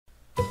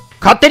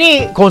勝手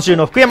に今週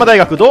の福山大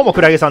学どうも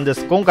クラゲさんで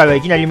す。今回は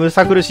いきなりむ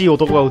さ苦しい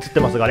男が映って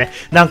ますがね、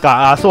なん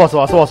かそわそ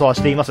わ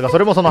していますが、そ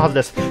れもそのはず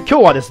です。今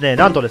日はですね、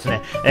なんとです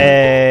ね、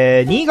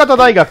新潟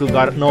大学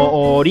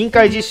の臨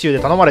海実習で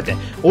頼まれて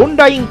オン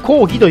ライン講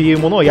義という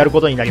ものをやる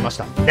ことになりまし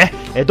たね。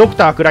ドク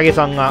タークラゲ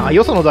さんが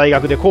よその大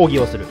学で講義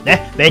をする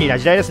ね、便利な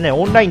時代ですね。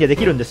オンラインでで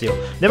きるんですよ。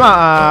で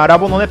ラ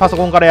ボのねパソ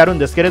コンからやるん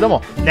ですけれど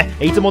もね、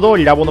いつも通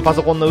りラボのパ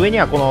ソコンの上に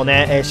はこの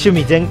ね、趣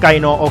味全開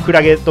のク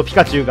ラゲとピ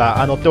カチュウ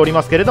が乗っており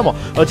ますけれども、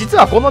実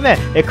はこのね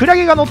クラ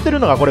ゲが乗ってる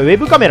のがこれウェ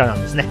ブカメラな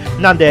んですね。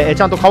なんで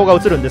ちゃんと顔が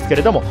映るんですけ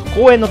れども、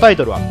講演のタイ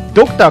トルは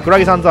Dr. クラ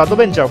ゲさん 's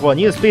Adventure for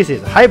New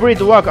Species Hybrid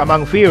Work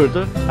Among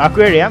Field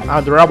Aquarium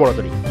and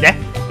Laboratory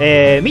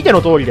ね、見て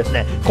の通りです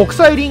ね、国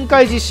際臨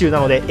海実習な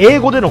ので英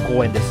語での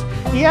講演です。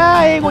いや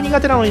ー、英語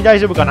苦手なのに大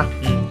丈夫かな。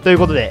という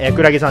ことで、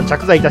クラゲさん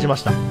着座いたしま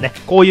したね。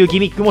こういうギ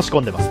ミックも仕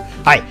込んでます。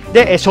はい。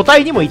で、書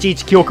体にもいちい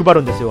ち気を配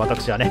るんですよ、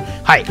私は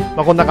ね。はい。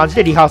こんな感じ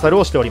でリハーサル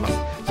をしております。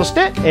そし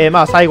て、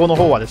最後の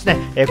方はですね、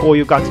こう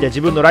いう感じで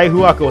自分のライ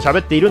フワークを喋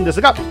っているんです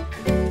が、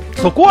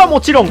そこはも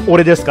ちろん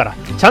俺ですから、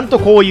ちゃんと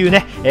こういう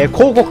ね、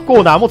広告コ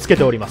ーナーもつけ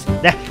ております。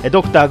ね、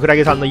ドクタークラ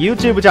ゲさんの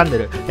YouTube チャンネ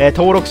ル、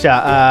登録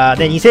者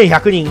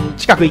2100人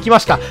近く行きま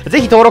した。ぜ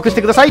ひ登録し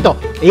てくださいと、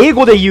英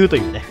語で言うとい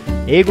うね、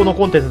英語の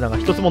コンテンツなんか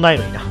一つもない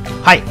のにな。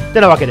はい。て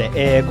なわけ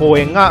で、講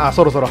演が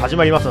そろそろ始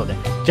まりますので、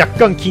若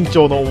干緊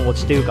張の面持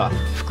ちというか、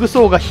服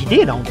装がひ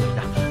でえな、本当に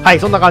な。はい、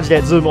そんな感じ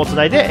で、ズームをつ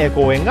ないで、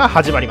講演が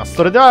始まります。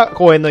それでは、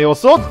講演の様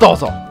子をどう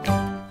ぞ。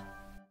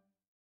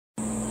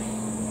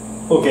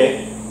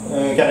OK、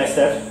can I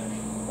start?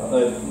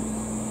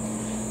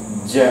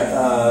 じゃ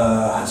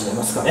あ、始め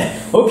ますか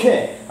ね。OK、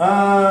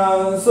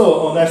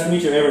so nice to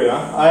meet you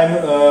everyone.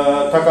 I'm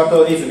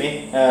Takato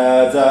Izumi,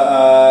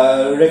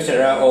 the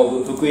lecturer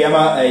of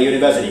Fukuyama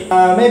University.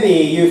 Maybe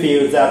you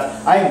feel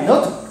that I'm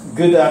not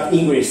good at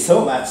English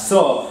so much,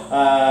 so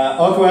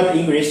awkward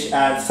English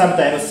and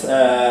sometimes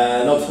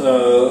not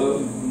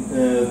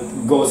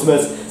go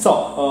smooth.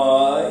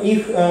 So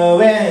if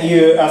when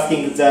you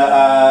asking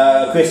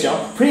the question,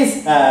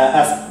 please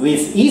ask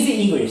with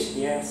easy English.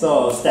 Yeah.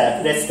 So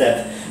let's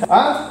start.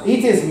 And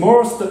it is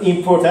most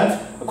important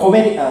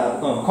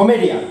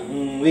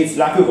comedian with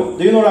rakugo.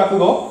 Do you know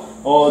rakugo?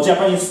 Or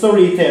Japanese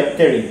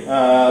storytelling,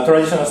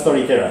 traditional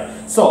storyteller.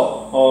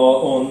 So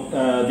on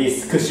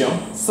this cushion.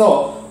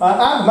 So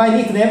and my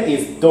nickname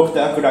is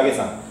Dr. クラゲ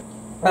さん.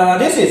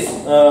 This is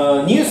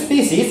new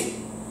species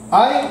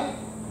I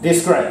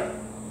describe.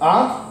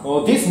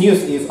 And this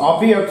news is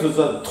appeared to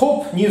the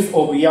top news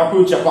of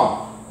Yahoo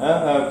Japan.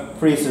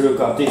 Please look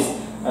at this.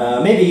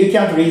 Maybe you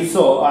can't read,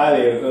 so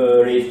I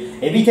will read.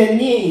 エビ天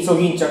にイソ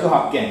ギンチャク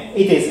発見.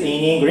 It is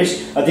in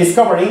English, a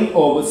discovering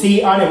of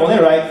sea anemone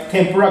like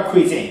tempura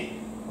cuisine.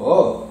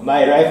 Oh,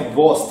 my life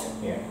boast.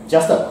 Yeah,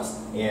 just a boast.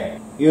 Yeah.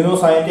 You know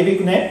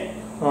scientific name?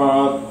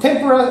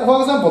 Tempura,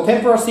 for example,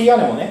 tempura sea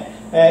anemone.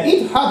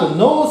 It had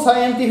no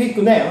scientific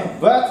name,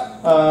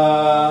 but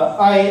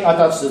I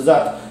attached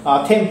that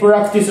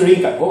Tempuractis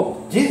rinkai. Oh,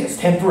 this is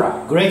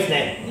tempura. Great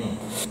name.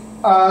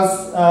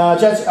 As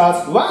judged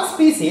as one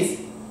species,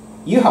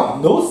 you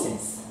have no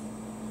sense.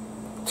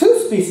 Two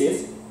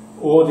species,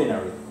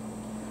 ordinary.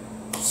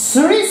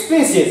 Three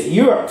species,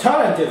 you are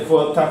talented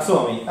for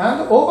taxonomy,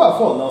 and over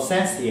four, no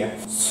sense here.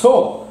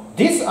 So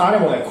this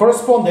animal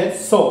corresponded.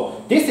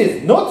 So this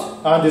is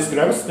not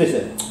undescribed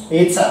species.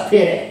 It's a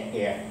pity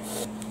here.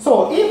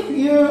 So if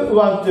you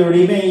want to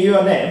remain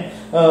your name,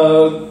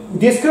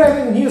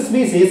 describing new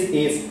species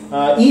is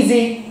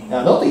easy,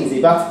 not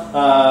easy, but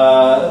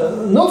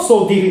not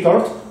so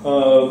difficult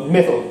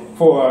method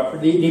for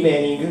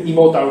remaining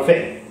immortal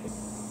fame.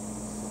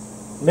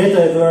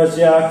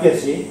 Methodology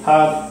Akeshi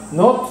had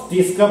not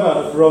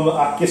discovered from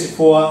Akeshi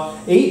for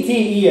 80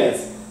 years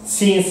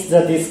since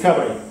the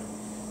discovery.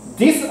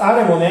 This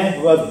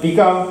anemone was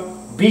become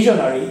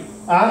visionary,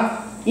 and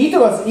it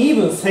was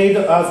even said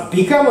as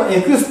become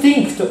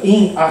extinct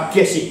in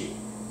Akeshi.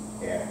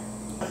 Yeah.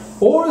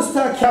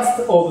 All-star cast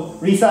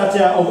of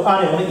researcher of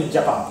anemone in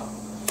Japan.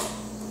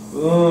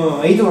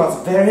 It was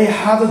very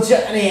hard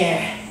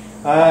journey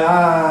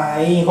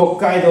in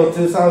Hokkaido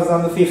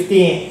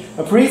 2015.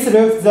 Please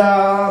look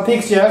the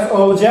pictures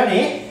of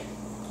journey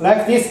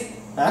like this.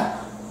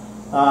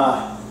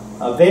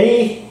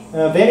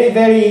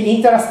 Very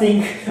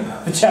interesting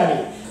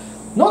journey.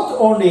 Not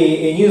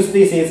only new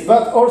species,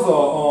 but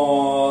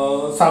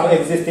also some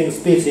existing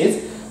species.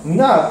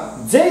 Now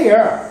they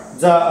are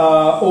the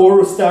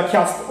all-star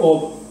cast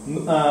of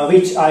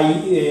which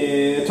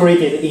I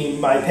treated in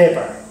my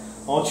paper.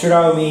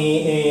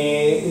 Churaumi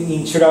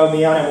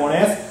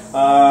anemones,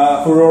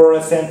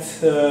 fluorescent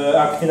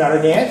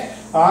actinidae,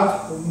 and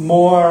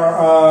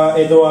more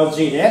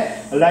Edwardine,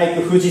 like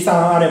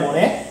Fujisan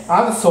anemone,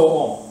 and so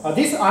on.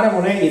 This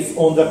anemone is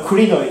on the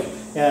crinoid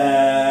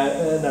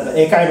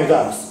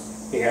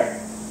echinoderms here.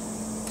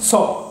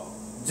 So,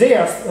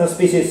 their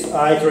species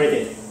I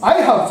treated.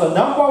 I have the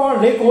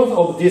 #1 record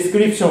of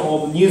description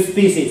of new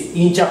species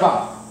in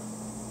Japan.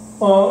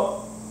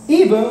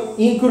 Even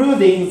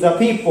including the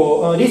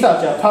people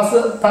researcher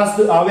passed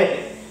away.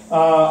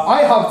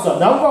 I have the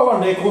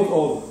 #1 record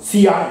of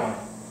sea anemone.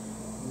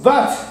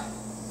 But,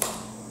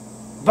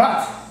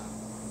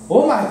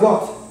 oh my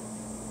God,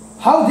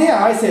 how dare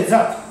I say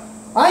that?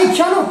 I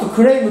cannot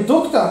claim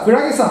Dr. ク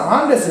ラゲさ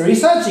ん unless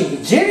researching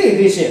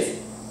jellyfishes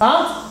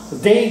and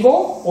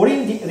Daigo,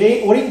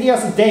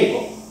 Orindius Daigo.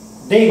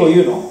 Daigo,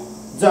 you know,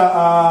 the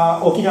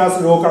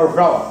Okinawa's local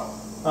flower.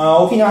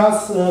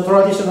 Okinawa's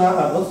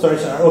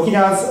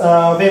Okinawa's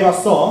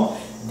famous song.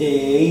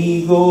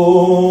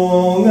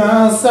 Daigo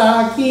ga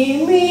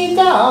saki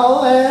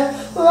mikare.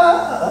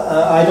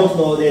 I don't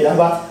know that,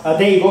 but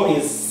Daigo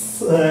is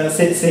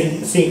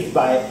sing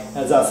by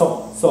the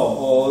song.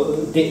 So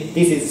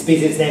this is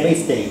species name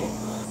is Daigo.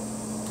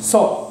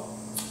 So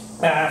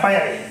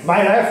finally,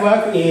 my life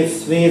work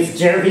is with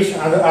jellyfish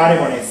and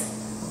anemones.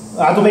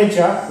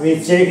 Adventure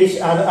with jellyfish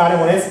and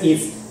anemones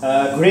is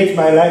great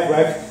my life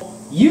work.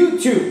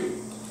 YouTube.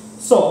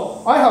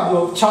 So I have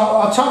a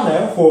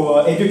channel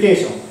for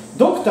education.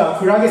 Dr.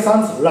 クラゲさ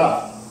ん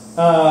Lab.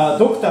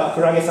 Dr.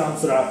 クラゲさん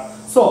Lab.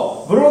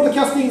 So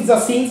broadcasting the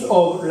scenes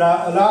of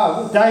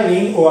lab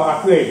diving or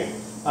aquarium.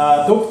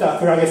 Dr.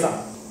 クラゲさん.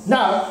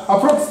 Now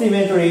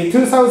approximately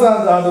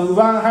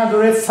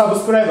 2,100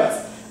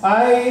 subscribers.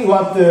 I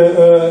want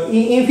to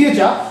in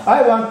future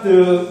I want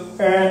to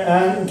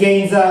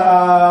gain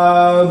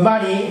the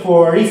money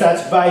for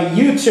research by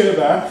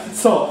YouTuber.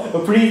 So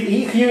please,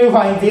 if you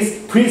find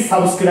this, please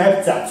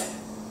subscribe that.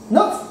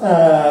 Not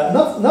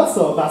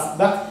so much,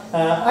 but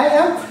I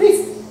am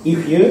pleased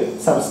if you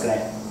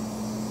subscribe.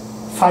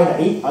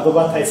 Finally,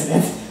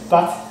 advertisement.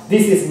 But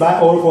this is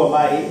all for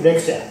my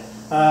lecture.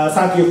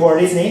 Thank you for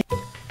listening.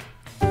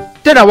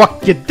 ってなわ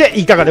けで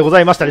いかがでご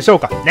ざいましたでしょう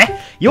かね。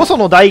よそ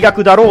の大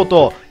学だろう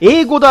と、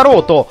英語だろ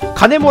うと、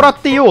金もらっ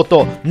てよう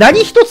と、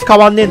何一つ変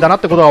わんねえんだなっ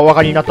てことがお分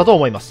かりになったと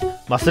思います。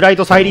まあ、スライ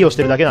ド再利用し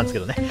てるだけなんですけ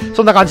どね。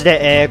そんな感じ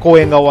で、講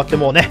演が終わって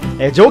もうね、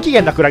上機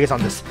嫌なクラゲさ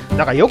んです。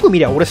なんかよく見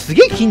りゃ俺す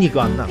げえ筋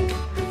肉あんな。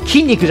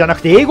筋肉じゃな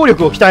くて英語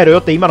力を鍛えろよ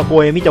って今の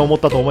講演見て思っ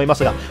たと思いま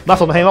すが、まあ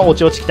その辺はお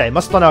ちおち鍛え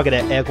ます。となわけ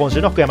で、今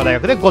週の福山大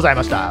学でござい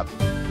ました。